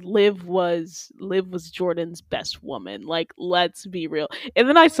Liv was Jordan's best woman. Like, let's be real. And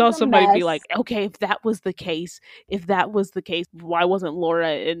then I It was saw a somebody be mess. like, okay, if that was the case, why wasn't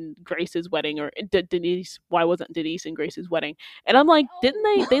Laura in Grace's wedding, or Denise, why wasn't Denise in Grace's wedding? And I'm like, didn't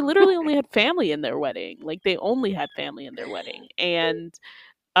they literally only had family in their wedding. Like, they only had family in their wedding. And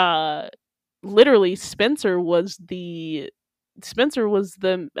uh literally Spencer was the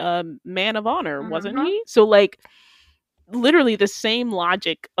man of honor, wasn't Uh-huh. he? So, like, literally the same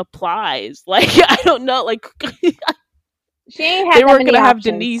logic applies. Like, I don't know, like, She ain't they had that weren't many gonna have options.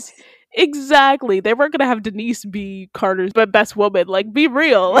 Denise. Exactly, they weren't gonna have Denise be Carter's best woman. Like, be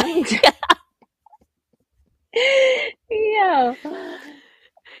real. Yeah.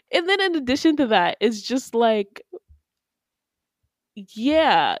 And then in addition to that, it's just like,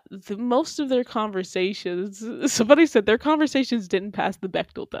 yeah, most of their conversations, somebody said their conversations didn't pass the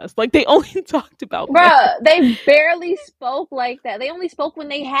Bechdel test. Like, they only talked about men. Bruh, they barely spoke like that. They only spoke when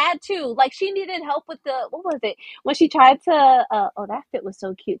they had to. Like she needed help with the what was it? When she tried to oh that fit was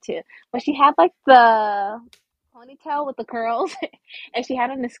so cute too. When she had like the ponytail with the curls and she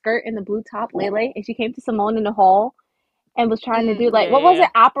had on the skirt and the blue top Lele and she came to Simone in the hall and was trying to do like Yeah, what was yeah, it?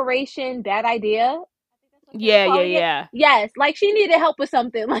 Operation Bad Idea? I think that's what they were yeah, yeah, calling it. yeah. Yes, like she needed help with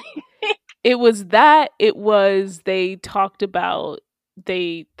something. Like It was that. It was they talked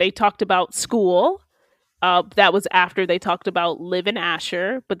about school. That was after they talked about Liv and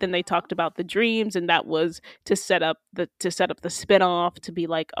Asher, but then they talked about the dreams, and that was to set up the spinoff, to be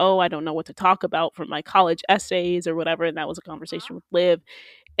like, oh, I don't know what to talk about from my college essays or whatever, and that was a conversation with Liv.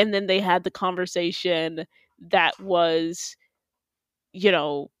 And then they had the conversation that was, you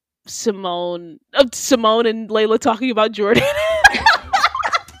know, Simone and Layla talking about Jordan.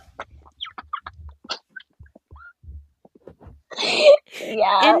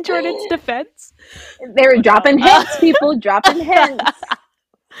 yeah, In Jordan's defense, they were but dropping hints, people dropping hints.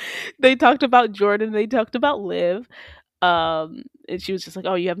 they talked about Jordan, they talked about Liv. And she was just like,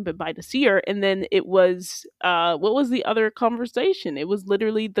 oh, you haven't been by to see her. And then it was, what was the other conversation? It was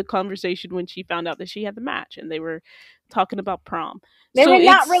literally the conversation when she found out that she had the match, and they were talking about prom. They So were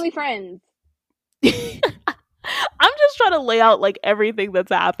not it's really friends. I'm just trying to lay out like everything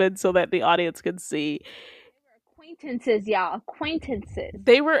that's happened so that the audience can see. Acquaintances, y'all. Acquaintances.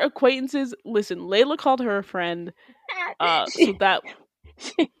 They were acquaintances. Listen, Layla called her a friend. So she, that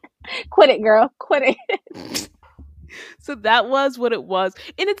she, quit it, girl. Quit so that was what it was.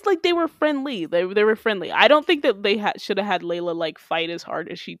 And it's like, they were friendly. They were friendly. I don't think that they should have had Layla like fight as hard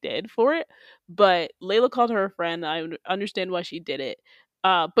as she did for it, but Layla called her a friend. I understand why she did it.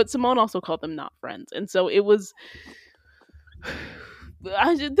 But Simone also called them not friends, and so it was.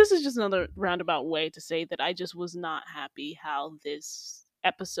 This is just another roundabout way to say that I just was not happy how this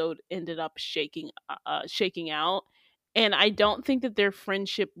episode ended up shaking out. And I don't think that their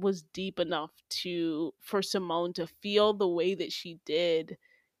friendship was deep enough to for Simone to feel the way that she did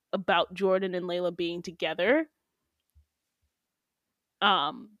about Jordan and Layla being together.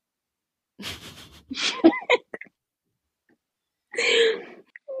 Um it.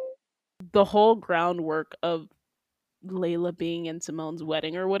 the whole groundwork of Layla being in Simone's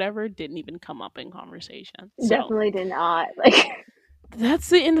wedding or whatever didn't even come up in conversation. So Definitely did not. Like, that's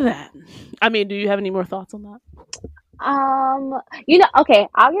the end of that. I mean, do you have any more thoughts on that? okay,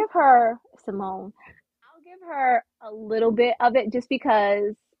 I'll give her Simone. I'll give her a little bit of it just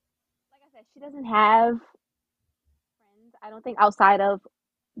because, like I said, she doesn't have friends. I don't think outside of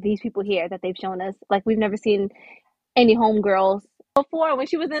these people here that they've shown us. Like, we've never seen any homegirls before when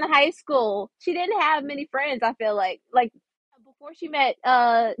she was in high school. She didn't have many friends, I feel like before she met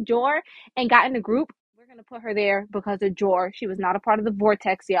Jor and got in the group, we're gonna put her there because of Jor. She was not a part of the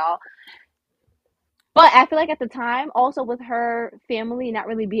vortex, y'all. But I feel like at the time, also with her family not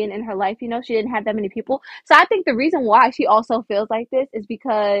really being in her life, she didn't have that many people. So I think the reason why she also feels like this is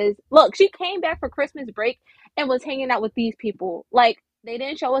because, look, she came back for Christmas break and was hanging out with these people. Like, they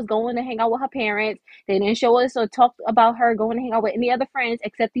didn't show us going to hang out with her parents. They didn't show us or talk about her going to hang out with any other friends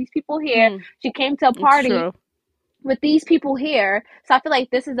except these people here. Mm, She came to a it's party true. with these people here. So I feel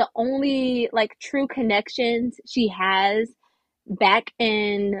like this is the only like true connections she has back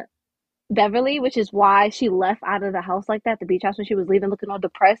in Beverly, which is why she left out of the house like that, the beach house, when she was leaving, looking all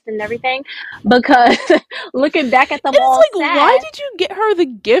depressed and everything. Because looking back at them It's all like, why sad, did you get her the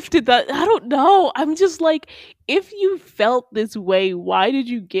gift of that? I don't know. I'm just like, if you felt this way, why did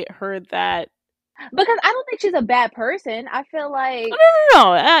you get her that? because I don't think she's a bad person. I feel No, like,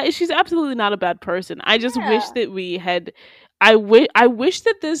 no, no, no. She's absolutely not a bad person. I just wish yeah, that we had. I wish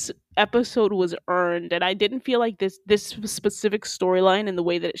that this episode was earned, and I didn't feel like this specific storyline and the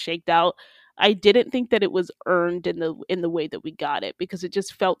way that it shaked out. I didn't think that it was earned in the way that we got it because it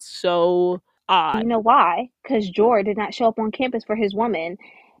just felt so you odd. know why? Because Jor did not show up on campus for his woman.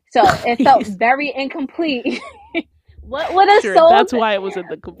 So it felt very incomplete. What would have Sure, sold. that's why it was in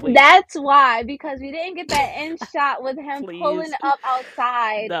the complete. That's why, because we didn't get that end shot with him pulling Please. up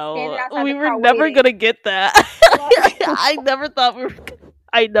outside, standing No, outside we the were car never waiting. gonna get that. What? I never thought we were.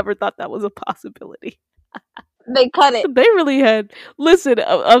 I never thought that was a possibility. They cut it. They really had. Listen,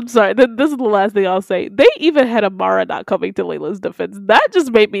 I'm sorry. This is the last thing I'll say. They even had Amara not coming to Layla's defense. That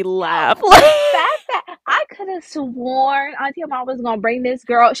just made me laugh. Yo, the fact that I could have sworn Auntie Amara was gonna bring this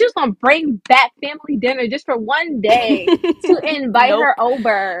girl, she was gonna bring back family dinner just for one day to invite her Nope.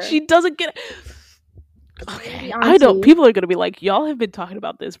 over. She doesn't get. Maybe Okay, I know Auntie. people are gonna be like, y'all have been talking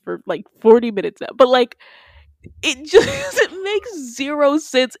about this for like 40 minutes now, but like, it just it makes zero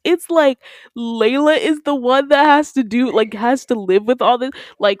sense. It's like Layla is the one that has to live with all this.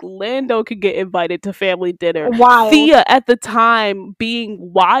 Like Lando can get invited to family dinner. Wild. Thea at the time being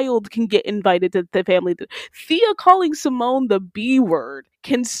wild can get invited to the family dinner. Thea calling Simone the B word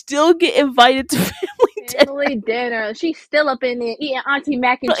can still get invited to family dinner. Family dinner. She's still up in there eating Auntie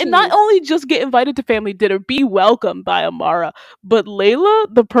mac and And not cheese. only just get invited to family dinner, be welcomed by Amara, but Layla,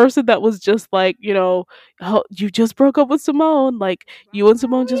 the person that was just like, oh, you just broke up with Simone, like you and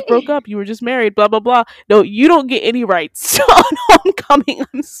Simone just broke Right? up, you were just married, blah blah blah. No, you don't get any rights on homecoming.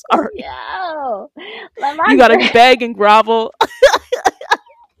 I'm sorry. Yo. Like my You gotta girl. beg and grovel.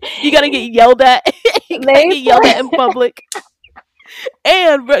 You gotta get yelled at. You gotta They get yelled at play. in public.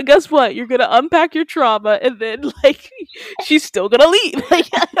 And guess what? You're gonna unpack your trauma, and then like she's still gonna leave. Like,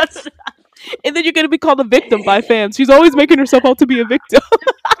 and then you're gonna be called a victim by fans. She's always making herself out to be a victim.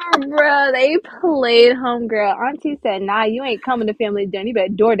 Bro, they played homegirl. Auntie said, nah, you ain't coming to family dinner. You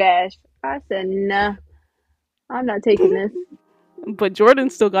better DoorDash. I said, nah, I'm not taking this. But Jordan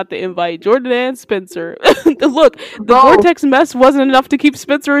still got the invite. Jordan and Spencer. Look, the Both. Vortex mess wasn't enough to keep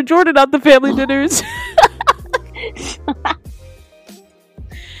Spencer and Jordan out the family dinners.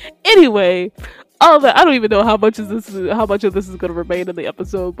 Anyway, all that I don't even know how much of this is going to remain in the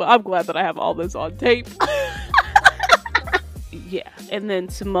episode, but I'm glad that I have all this on tape. Yeah, and then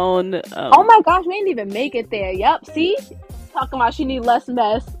Simone. Oh my gosh, we didn't even make it there. Yup, see? Talking about she need less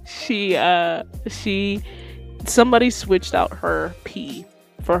mess. She somebody switched out her pee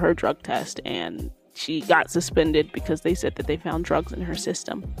for her drug test, and she got suspended because they said that they found drugs in her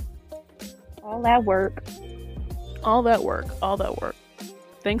system. All that work. All that work.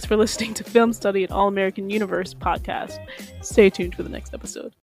 Thanks for listening to Film Study at All American Universe podcast. Stay tuned for the next episode.